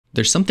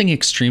There's something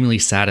extremely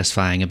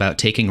satisfying about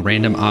taking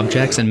random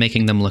objects and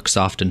making them look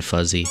soft and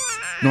fuzzy.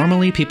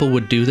 Normally, people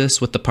would do this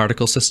with the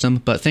particle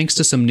system, but thanks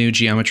to some new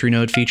geometry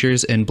node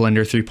features in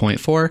Blender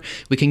 3.4,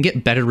 we can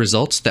get better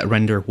results that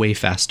render way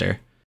faster.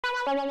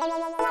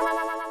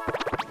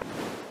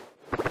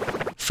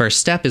 First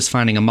step is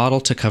finding a model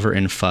to cover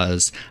in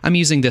fuzz. I'm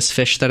using this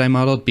fish that I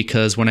modeled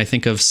because when I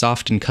think of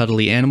soft and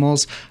cuddly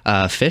animals,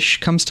 fish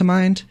comes to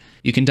mind.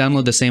 You can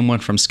download the same one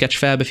from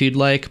Sketchfab if you'd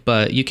like,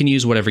 but you can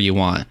use whatever you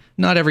want.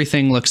 Not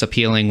everything looks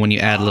appealing when you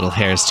add little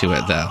hairs to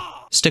it though.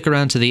 Stick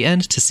around to the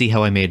end to see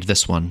how I made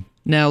this one.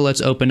 Now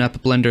let's open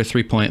up Blender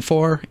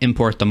 3.4,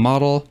 import the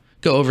model,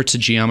 go over to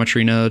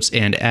geometry nodes,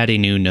 and add a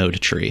new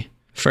node tree.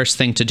 First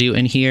thing to do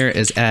in here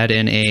is add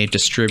in a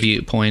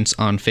distribute points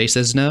on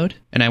faces node,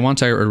 and I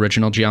want our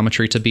original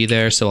geometry to be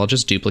there, so I'll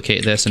just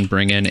duplicate this and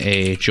bring in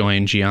a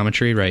join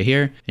geometry right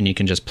here, and you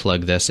can just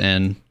plug this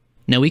in.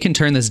 Now we can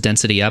turn this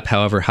density up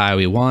however high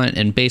we want,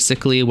 and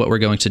basically what we're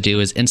going to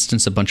do is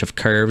instance a bunch of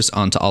curves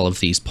onto all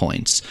of these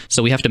points.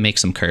 So we have to make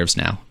some curves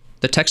now.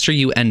 The texture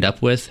you end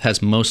up with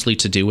has mostly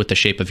to do with the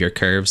shape of your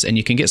curves, and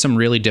you can get some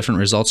really different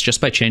results just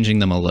by changing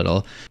them a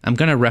little. I'm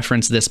going to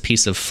reference this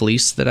piece of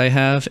fleece that I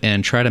have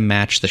and try to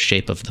match the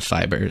shape of the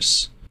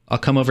fibers. I'll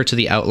come over to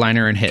the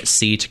outliner and hit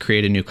C to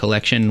create a new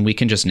collection. We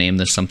can just name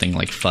this something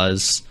like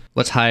fuzz.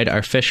 Let's hide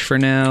our fish for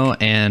now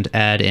and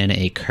add in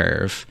a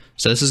curve.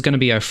 So this is going to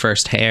be our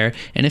first hair,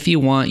 and if you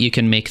want, you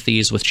can make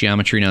these with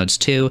geometry nodes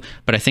too,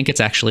 but I think it's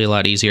actually a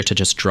lot easier to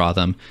just draw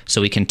them.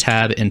 So we can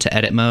tab into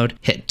edit mode,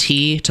 hit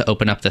T to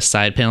open up the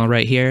side panel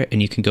right here,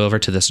 and you can go over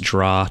to this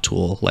draw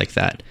tool like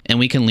that. And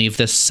we can leave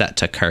this set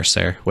to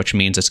cursor, which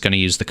means it's going to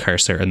use the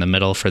cursor in the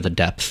middle for the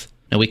depth.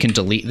 Now we can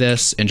delete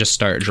this and just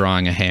start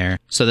drawing a hair.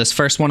 So this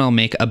first one I'll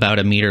make about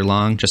 1 meter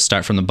long, just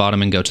start from the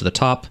bottom and go to the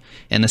top.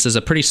 And this is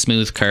a pretty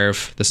smooth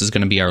curve. This is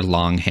going to be our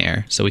long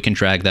hair. So we can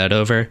drag that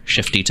over,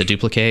 Shift D to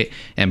duplicate,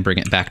 and bring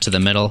it back to the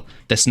middle.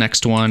 This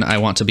next one I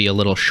want to be a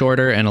little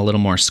shorter and a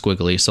little more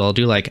squiggly, so I'll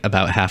do like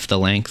about half the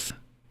length.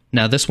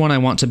 Now this one I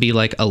want to be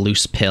like a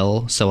loose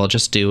pill, so I'll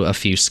just do a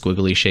few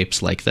squiggly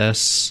shapes like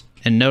this.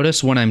 And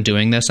notice when I'm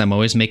doing this, I'm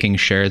always making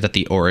sure that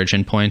the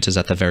origin point is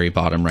at the very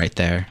bottom right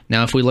there.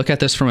 Now, if we look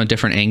at this from a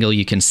different angle,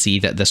 you can see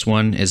that this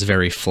one is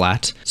very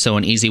flat. So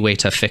an easy way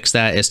to fix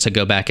that is to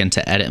go back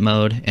into edit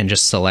mode and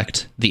just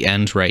select the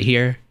end right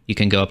here. You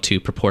can go up to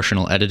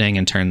proportional editing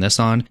and turn this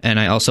on. And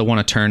I also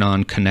want to turn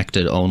on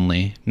connected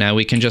only. Now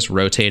we can just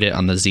rotate it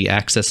on the Z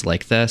axis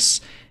like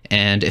this.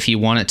 And if you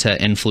want it to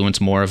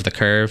influence more of the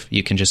curve,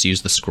 you can just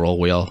use the scroll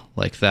wheel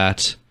like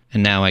that.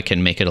 And now I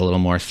can make it a little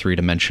more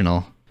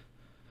three-dimensional.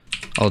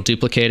 I'll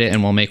duplicate it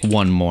and we'll make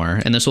one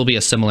more, and this will be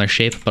a similar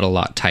shape but a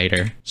lot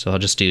tighter. So I'll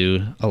just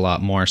do a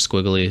lot more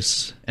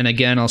squigglies, and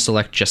again I'll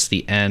select just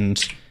the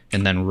end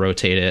and then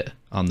rotate it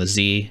on the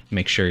Z.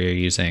 Make sure you're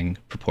using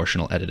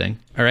proportional editing.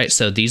 All right,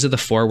 so these are the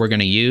 4 we're going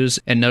to use,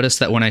 and notice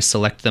that when I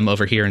select them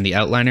over here in the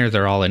outliner,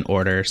 they're all in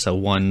order. So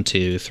 1,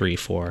 2, 3,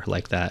 4,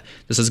 like that.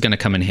 This is going to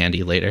come in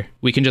handy later.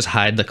 We can just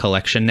hide the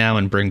collection now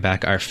and bring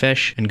back our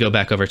fish and go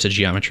back over to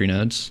geometry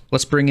nodes.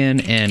 Let's bring in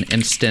an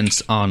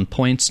instance on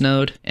points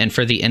node, and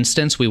for the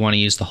instance, we want to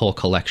use the whole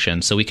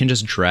collection. So we can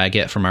just drag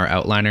it from our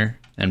outliner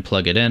and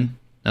plug it in.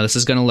 Now this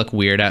is going to look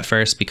weird at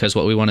first because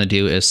what we want to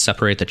do is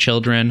separate the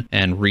children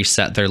and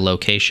reset their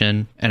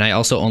location. And I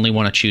also only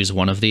want to choose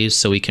one of these,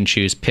 so we can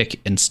choose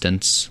pick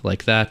instance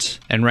like that.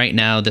 And right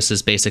now this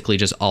is basically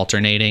just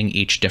alternating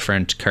each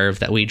different curve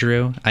that we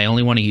drew. I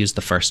only want to use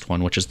the first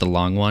one, which is the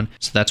long one.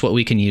 So that's what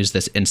we can use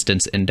this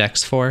instance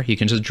index for. You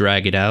can just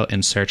drag it out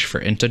and search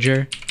for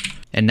integer.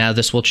 And now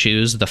this will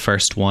choose the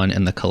first one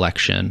in the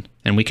collection,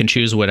 and we can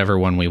choose whatever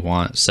one we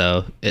want.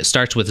 So it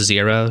starts with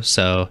 0,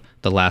 so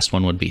the last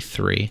one would be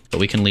 3, but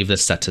we can leave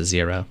this set to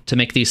 0. To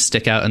make these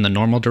stick out in the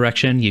normal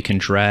direction, you can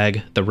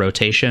drag the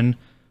rotation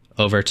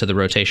over to the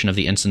rotation of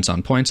the instance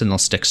on points and they'll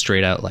stick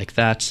straight out like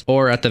that.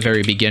 Or at the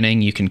very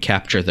beginning, you can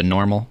capture the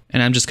normal.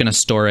 And I'm just going to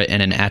store it in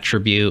an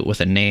attribute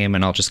with a name,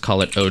 and I'll just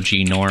call it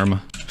OG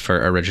norm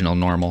for original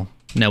normal.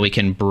 Now we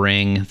can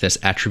bring this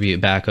attribute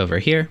back over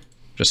here.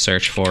 Just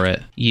search for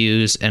it,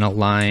 use and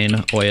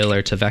align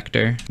Euler to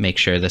vector, make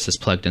sure this is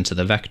plugged into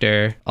the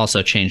vector,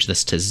 also change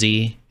this to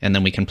Z, and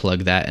then we can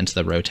plug that into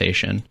the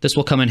rotation. This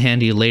will come in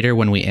handy later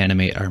when we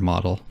animate our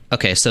model.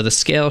 Okay, so the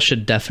scale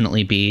should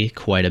definitely be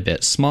quite a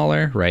bit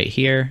smaller right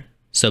here.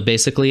 So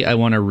basically I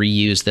want to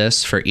reuse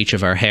this for each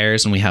of our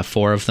hairs, and we have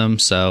 4 of them.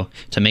 So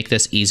to make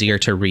this easier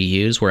to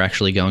reuse, we're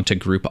actually going to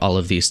group all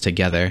of these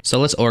together. So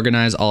let's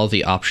organize all of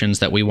the options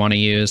that we want to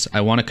use.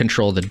 I want to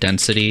control the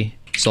density.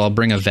 So I'll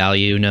bring a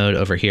value node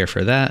over here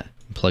for that,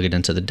 plug it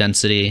into the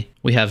density.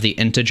 We have the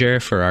integer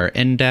for our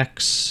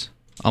index.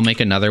 I'll make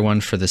another one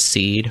for the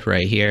seed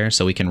right here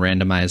so we can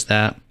randomize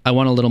that. I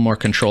want a little more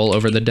control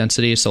over the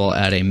density, so I'll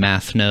add a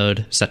math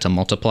node set to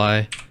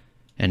multiply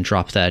and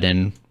drop that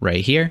in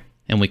right here.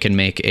 And we can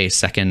make a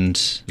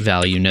second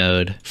value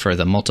node for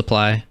the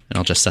multiply, and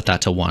I'll just set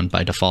that to 1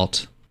 by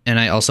default. And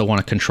I also want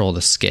to control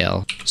the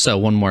scale. So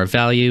one more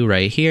value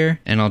right here,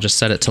 and I'll just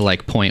set it to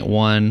like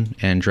 0.1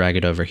 and drag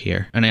it over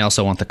here. And I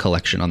also want the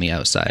collection on the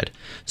outside.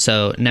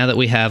 So now that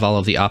we have all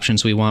of the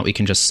options we want, we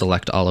can just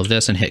select all of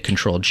this and hit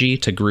Control G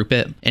to group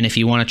it. And if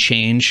you want to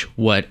change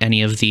what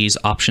any of these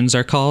options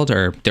are called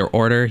or their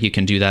order, you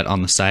can do that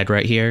on the side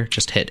right here.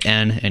 Just hit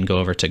N and go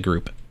over to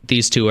group.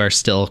 These two are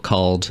still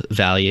called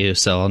value,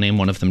 so I'll name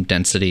one of them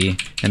density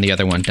and the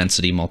other one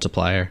density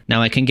multiplier.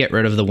 Now I can get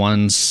rid of the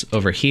ones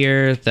over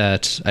here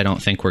that I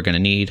don't think we're going to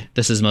need.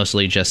 This is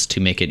mostly just to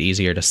make it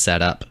easier to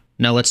set up.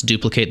 Now let's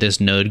duplicate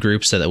this node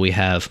group so that we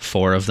have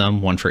 4 of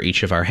them, one for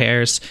each of our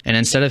hairs. And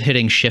instead of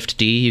hitting Shift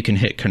D, you can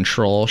hit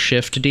Control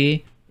Shift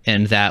D,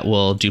 and that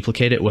will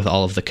duplicate it with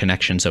all of the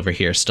connections over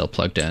here still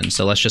plugged in.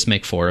 So let's just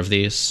make 4 of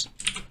these.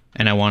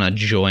 And I want to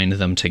join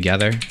them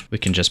together. We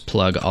can just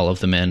plug all of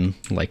them in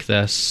like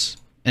this.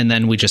 And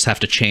then we just have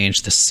to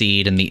change the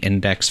seed and the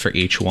index for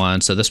each one.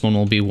 So this one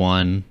will be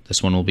 1,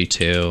 this one will be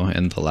 2,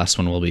 and the last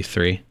one will be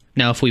 3.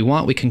 Now, if we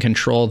want, we can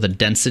control the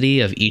density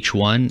of each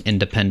one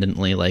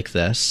independently like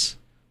this.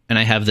 And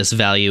I have this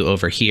value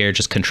over here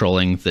just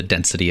controlling the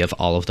density of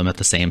all of them at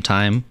the same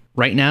time.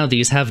 Right now,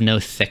 these have no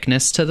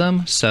thickness to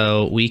them,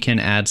 so we can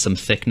add some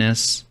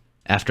thickness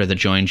after the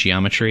join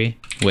geometry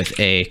with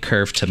a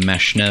curve to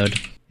mesh node.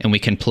 And we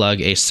can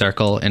plug a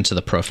circle into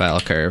the profile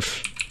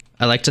curve.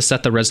 I like to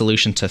set the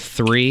resolution to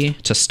 3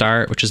 to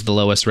start, which is the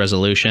lowest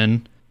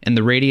resolution. And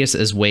the radius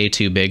is way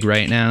too big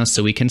right now,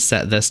 so we can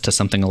set this to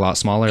something a lot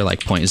smaller, like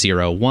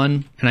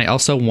 0.01. And I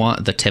also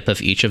want the tip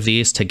of each of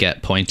these to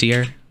get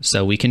pointier.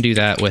 So we can do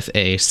that with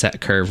a set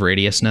curve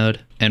radius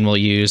node. And we'll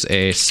use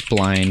a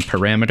spline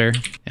parameter,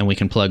 and we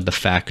can plug the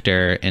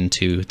factor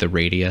into the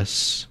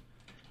radius.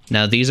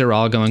 Now these are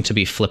all going to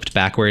be flipped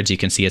backwards. You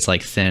can see it's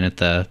like thin at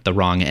the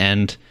wrong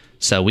end.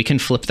 So we can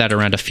flip that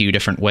around a few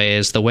different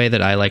ways. The way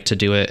that I like to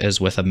do it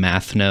is with a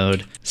math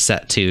node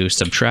set to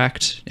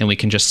subtract, and we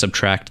can just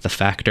subtract the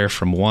factor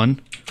from 1.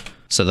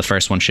 So the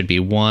first one should be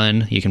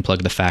 1. You can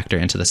plug the factor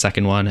into the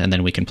second one, and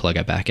then we can plug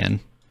it back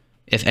in.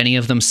 If any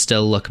of them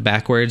still look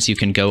backwards, you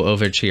can go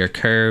over to your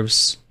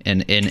curves,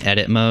 and in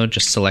edit mode,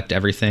 just select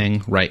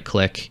everything, right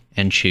click,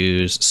 and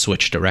choose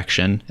switch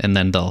direction, and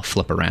then they'll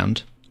flip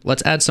around.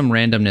 Let's add some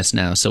randomness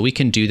now. So we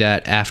can do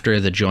that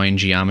after the join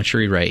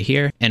geometry right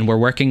here. And we're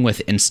working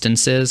with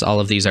instances. All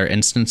of these are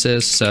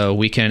instances. So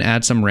we can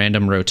add some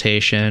random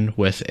rotation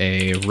with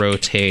a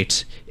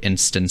rotate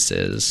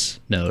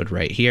instances node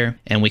right here.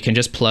 And we can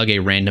just plug a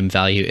random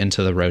value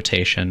into the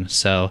rotation.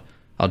 So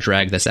I'll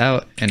drag this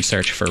out and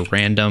search for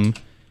random.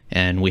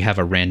 And we have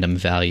a random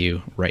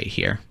value right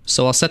here.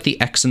 So I'll set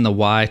the X and the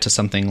Y to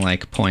something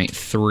like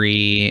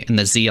 0.3 and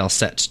the Z I'll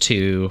set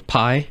to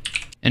pi.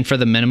 And for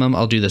the minimum,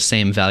 I'll do the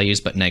same values,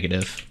 but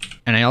negative.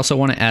 And I also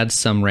want to add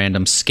some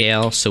random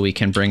scale, so we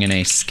can bring in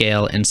a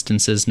scale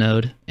instances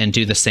node and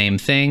do the same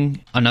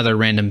thing. Another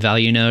random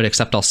value node,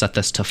 except I'll set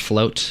this to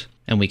float,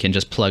 and we can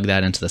just plug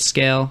that into the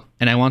scale.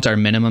 And I want our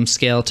minimum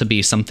scale to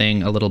be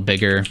something a little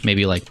bigger,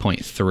 maybe like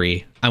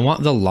 0.3. I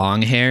want the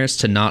long hairs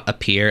to not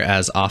appear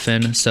as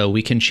often, so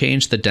we can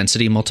change the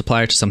density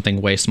multiplier to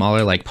something way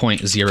smaller, like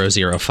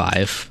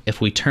 0.005.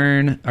 If we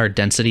turn our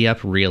density up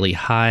really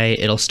high,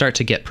 it'll start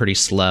to get pretty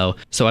slow.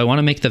 So I want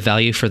to make the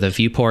value for the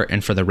viewport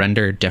and for the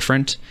render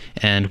different,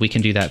 and we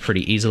can do that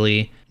pretty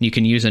easily. You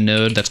can use a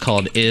node that's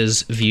called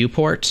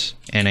isViewport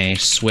and a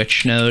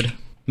switch node.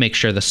 Make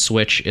sure the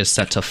switch is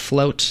set to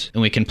float,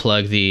 and we can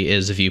plug the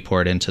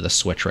isViewport into the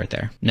switch right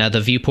there. Now the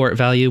viewport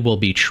value will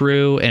be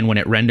true, and when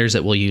it renders,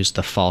 it will use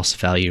the false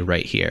value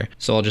right here.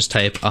 So I'll just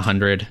type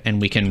 100,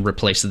 and we can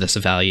replace this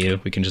value.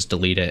 We can just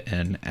delete it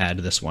and add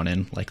this one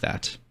in like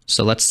that.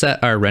 So let's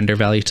set our render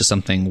value to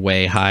something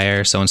way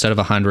higher. So instead of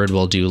 100,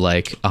 we'll do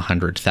like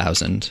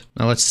 100,000.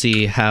 Now let's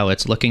see how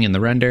it's looking in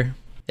the render.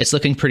 It's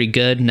looking pretty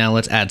good. Now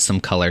let's add some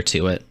color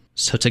to it.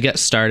 So to get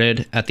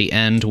started, at the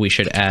end, we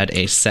should add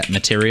a set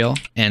material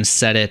and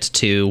set it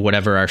to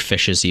whatever our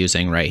fish is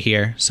using right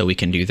here. So we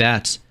can do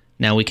that.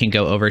 Now we can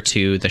go over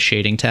to the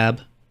shading tab.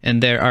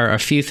 And there are a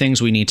few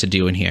things we need to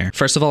do in here.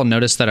 First of all,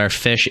 notice that our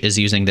fish is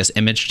using this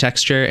image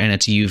texture and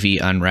it's UV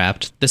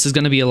unwrapped. This is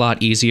going to be a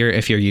lot easier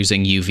if you're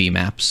using UV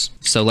maps.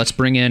 So let's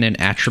bring in an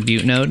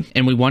attribute node,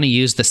 and we want to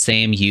use the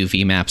same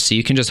UV map. So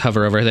you can just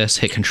hover over this,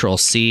 hit Control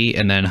C,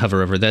 and then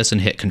hover over this and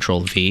hit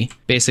Control V.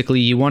 Basically,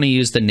 you want to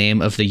use the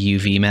name of the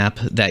UV map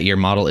that your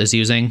model is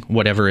using,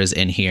 whatever is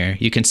in here.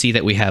 You can see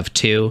that we have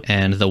 2,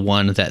 and the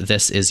one that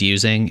this is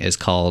using is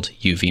called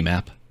UV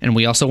map. And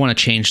we also want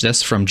to change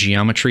this from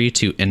geometry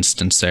to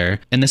instancer.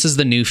 And this is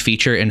the new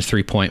feature in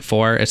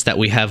 3.4. It's that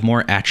we have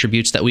more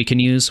attributes that we can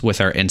use with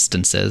our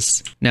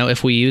instances. Now,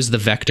 if we use the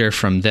vector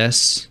from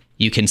this,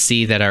 you can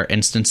see that our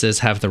instances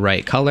have the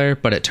right color,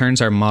 but it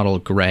turns our model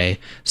gray.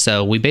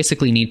 So we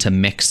basically need to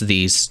mix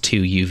these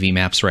two UV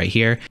maps right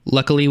here.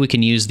 Luckily, we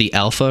can use the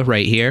alpha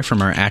right here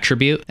from our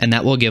attribute, and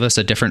that will give us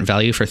a different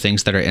value for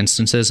things that are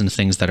instances and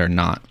things that are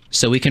not.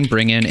 So we can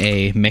bring in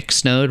a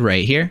mix node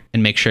right here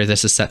and make sure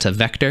this is set to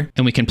vector,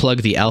 and we can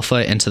plug the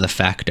alpha into the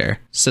factor.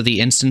 So the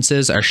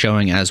instances are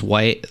showing as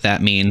white.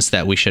 That means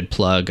that we should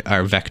plug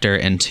our vector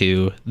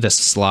into this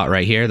slot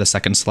right here, the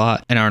second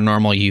slot, and our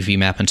normal UV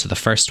map into the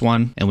first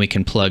one, and we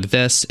can plug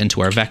this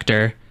into our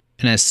vector,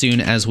 and as soon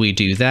as we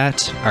do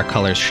that, our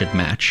colors should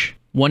match.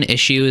 One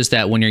issue is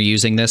that when you're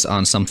using this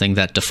on something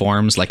that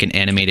deforms like an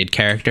animated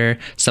character,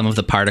 some of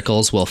the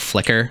particles will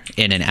flicker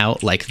in and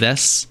out like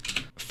this.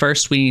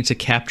 First, we need to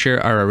capture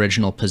our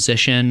original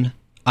position,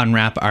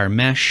 unwrap our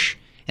mesh,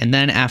 and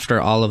then after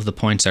all of the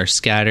points are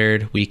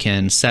scattered, we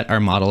can set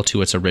our model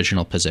to its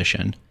original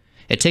position.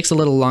 It takes a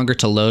little longer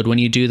to load when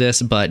you do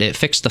this, but it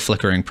fixed the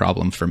flickering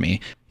problem for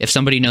me. If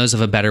somebody knows of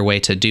a better way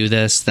to do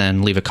this,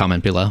 then leave a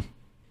comment below.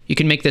 You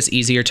can make this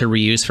easier to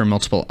reuse for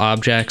multiple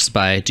objects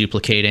by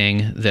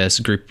duplicating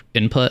this group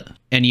input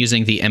and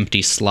using the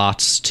empty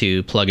slots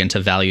to plug into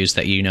values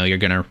that you know you're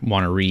going to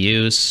want to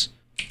reuse.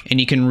 And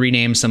you can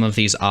rename some of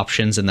these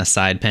options in the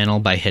side panel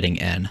by hitting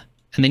N.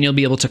 And then you'll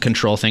be able to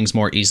control things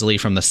more easily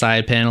from the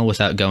side panel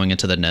without going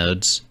into the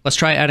nodes. Let's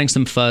try adding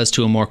some fuzz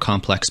to a more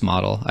complex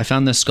model. I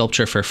found this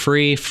sculpture for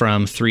free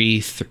from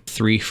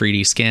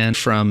 3D Scan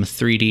from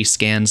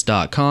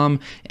 3dscans.com,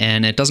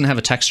 and it doesn't have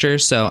a texture,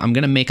 so I'm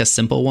gonna make a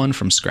simple one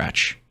from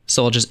scratch.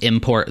 So I'll just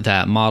import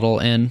that model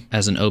in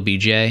as an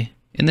OBJ.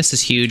 And this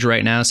is huge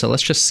right now, so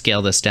let's just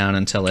scale this down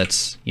until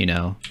it's, you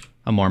know,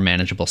 a more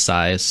manageable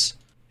size.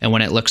 And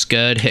when it looks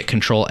good, hit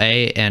Control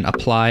A and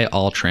apply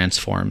all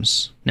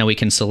transforms. Now we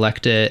can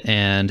select it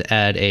and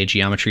add a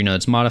geometry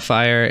nodes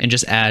modifier and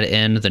just add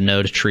in the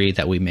node tree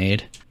that we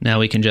made. Now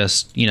we can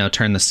just, you know,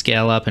 turn the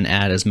scale up and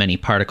add as many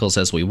particles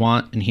as we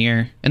want in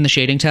here. In the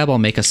shading tab, I'll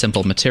make a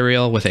simple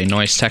material with a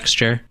noise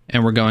texture,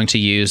 and we're going to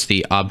use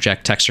the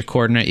object texture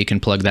coordinate. You can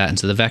plug that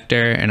into the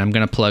vector, and I'm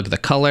gonna plug the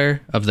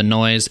color of the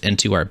noise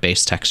into our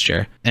base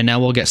texture. And now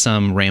we'll get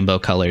some rainbow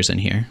colors in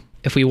here.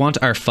 If we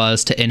want our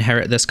fuzz to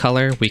inherit this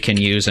color, we can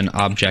use an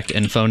object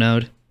info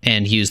node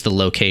and use the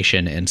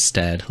location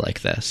instead,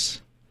 like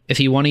this.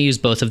 If you want to use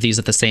both of these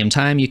at the same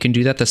time, you can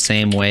do that the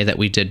same way that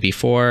we did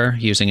before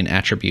using an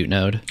attribute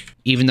node.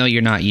 Even though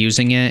you're not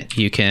using it,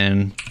 you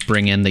can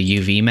bring in the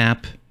UV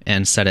map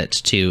and set it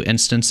to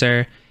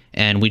instancer,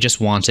 and we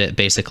just want it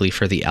basically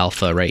for the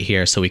alpha right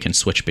here so we can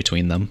switch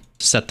between them.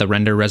 Set the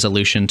render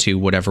resolution to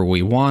whatever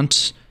we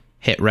want,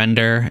 hit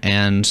render,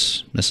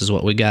 and this is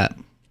what we got.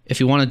 If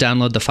you want to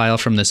download the file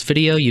from this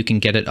video, you can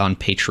get it on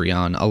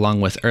Patreon,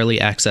 along with early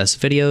access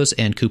videos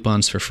and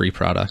coupons for free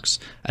products.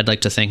 I'd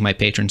like to thank my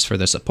patrons for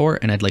their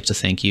support, and I'd like to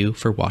thank you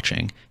for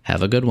watching.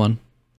 Have a good one.